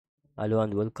Hello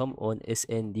and welcome on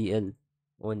SNDL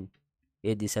on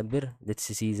 8 December. Let's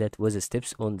see that was the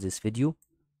steps on this video.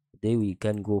 Today we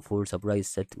can go for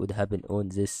surprise that would happen on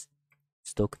this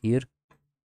stock here.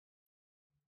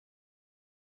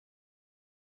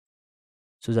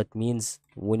 So that means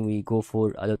when we go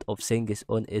for a lot of things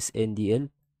on SNDL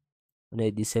on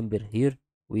 8 December here,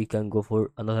 we can go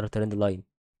for another trend line.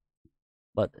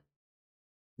 But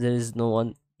there is no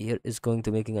one here is going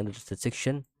to making another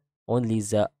section. Only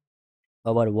the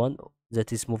our one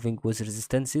that is moving with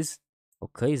resistances.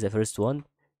 Okay, the first one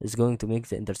is going to make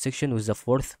the intersection with the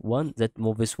fourth one that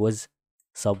moves with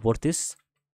supports.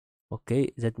 Okay,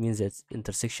 that means that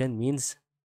intersection means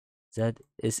that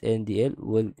SNDL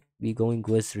will be going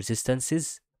with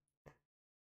resistances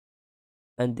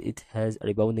and it has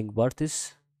rebounding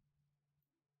parties.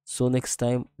 So next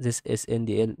time this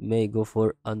SNDL may go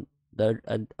for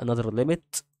another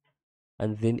limit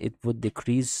and then it would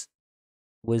decrease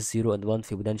with 0 and 1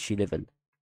 Fibonacci level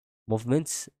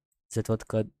movements. That what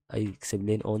could I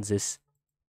explain on this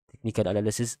technical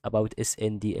analysis about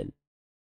SNDL.